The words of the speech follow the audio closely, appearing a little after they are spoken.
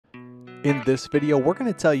In this video, we're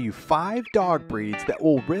going to tell you 5 dog breeds that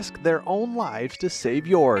will risk their own lives to save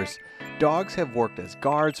yours. Dogs have worked as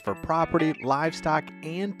guards for property, livestock,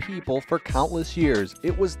 and people for countless years.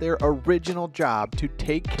 It was their original job to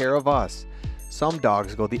take care of us. Some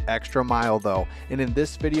dogs go the extra mile though, and in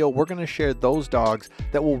this video, we're going to share those dogs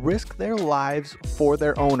that will risk their lives for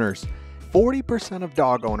their owners. 40% of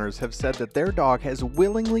dog owners have said that their dog has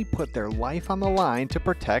willingly put their life on the line to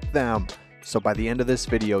protect them. So by the end of this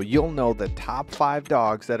video, you'll know the top 5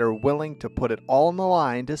 dogs that are willing to put it all on the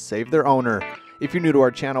line to save their owner. If you're new to our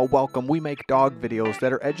channel, welcome. We make dog videos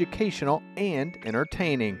that are educational and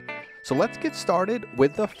entertaining. So let's get started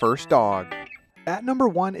with the first dog. At number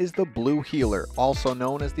 1 is the Blue Heeler, also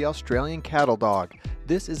known as the Australian Cattle Dog.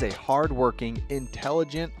 This is a hard-working,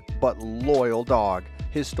 intelligent, but loyal dog.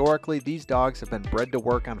 Historically, these dogs have been bred to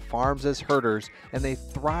work on farms as herders, and they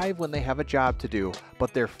thrive when they have a job to do,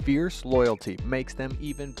 but their fierce loyalty makes them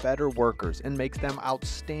even better workers and makes them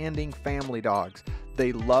outstanding family dogs.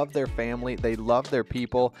 They love their family, they love their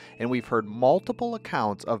people, and we've heard multiple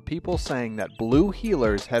accounts of people saying that Blue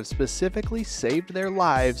Heelers have specifically saved their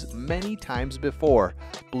lives many times before.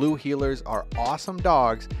 Blue Heelers are awesome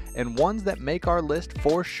dogs and ones that make our list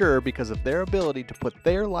for sure because of their ability to put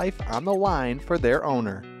their life on the line for their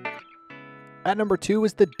owner. At number 2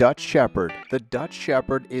 is the Dutch Shepherd. The Dutch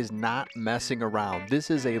Shepherd is not messing around.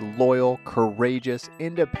 This is a loyal, courageous,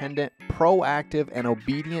 independent, proactive, and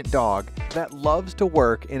obedient dog that loves to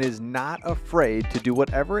work and is not afraid to do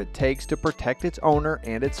whatever it takes to protect its owner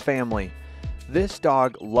and its family. This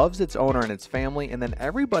dog loves its owner and its family, and then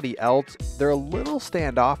everybody else, they're a little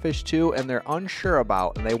standoffish too, and they're unsure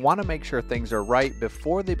about, and they want to make sure things are right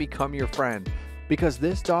before they become your friend. Because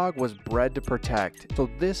this dog was bred to protect. So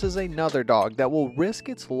this is another dog that will risk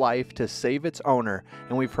its life to save its owner.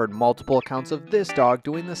 And we've heard multiple accounts of this dog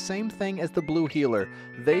doing the same thing as the Blue Heeler.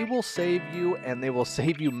 They will save you, and they will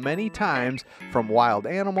save you many times from wild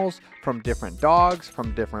animals, from different dogs,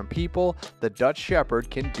 from different people. The Dutch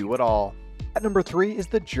Shepherd can do it all. At number 3 is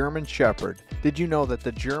the German Shepherd. Did you know that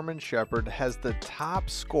the German Shepherd has the top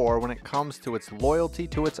score when it comes to its loyalty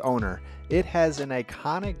to its owner? It has an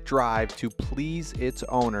iconic drive to please its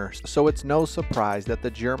owner, so it's no surprise that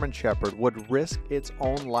the German Shepherd would risk its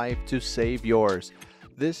own life to save yours.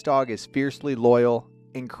 This dog is fiercely loyal,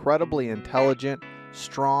 incredibly intelligent,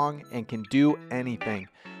 strong, and can do anything.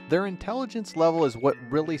 Their intelligence level is what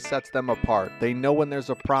really sets them apart. They know when there's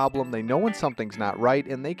a problem, they know when something's not right,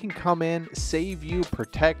 and they can come in, save you,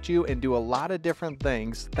 protect you, and do a lot of different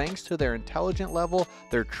things thanks to their intelligence level,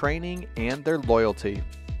 their training, and their loyalty.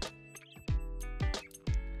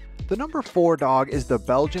 The number 4 dog is the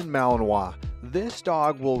Belgian Malinois. This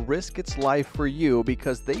dog will risk its life for you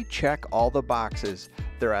because they check all the boxes.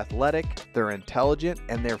 They're athletic, they're intelligent,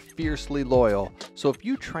 and they're fiercely loyal. So if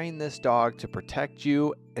you train this dog to protect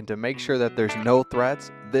you and to make sure that there's no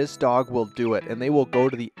threats, this dog will do it, and they will go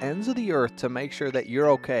to the ends of the earth to make sure that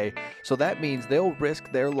you're okay. So that means they'll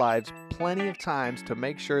risk their lives plenty of times to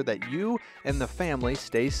make sure that you and the family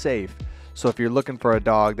stay safe. So if you're looking for a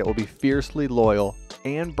dog that will be fiercely loyal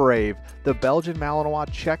and brave, the Belgian Malinois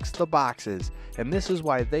checks the boxes. And this is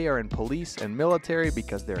why they are in police and military,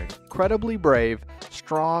 because they're incredibly brave,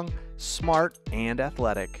 strong, smart, and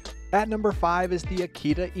athletic. At number 5 is the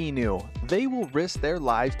Akita Inu. They will risk their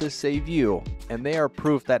lives to save you, and they are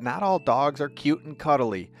proof that not all dogs are cute and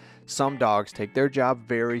cuddly. Some dogs take their job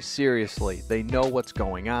very seriously. They know what's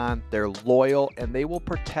going on, they're loyal, and they will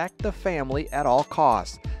protect the family at all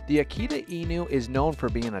costs. The Akita Inu is known for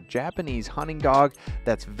being a Japanese hunting dog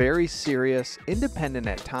that's very serious, independent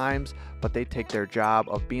at times, but they take their job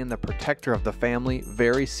of being the protector of the family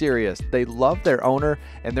very serious. They love their owner,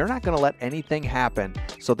 and they're not going to let anything happen.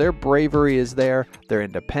 So their bravery is there, their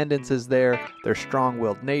independence is there, their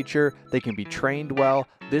strong-willed nature, they can be trained well.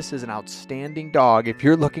 This is an outstanding dog if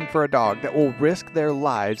you're looking for a dog that will risk their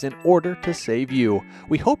lives in order to save you.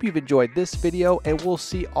 We hope you've enjoyed this video, and we'll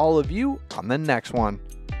see all of you on the next one.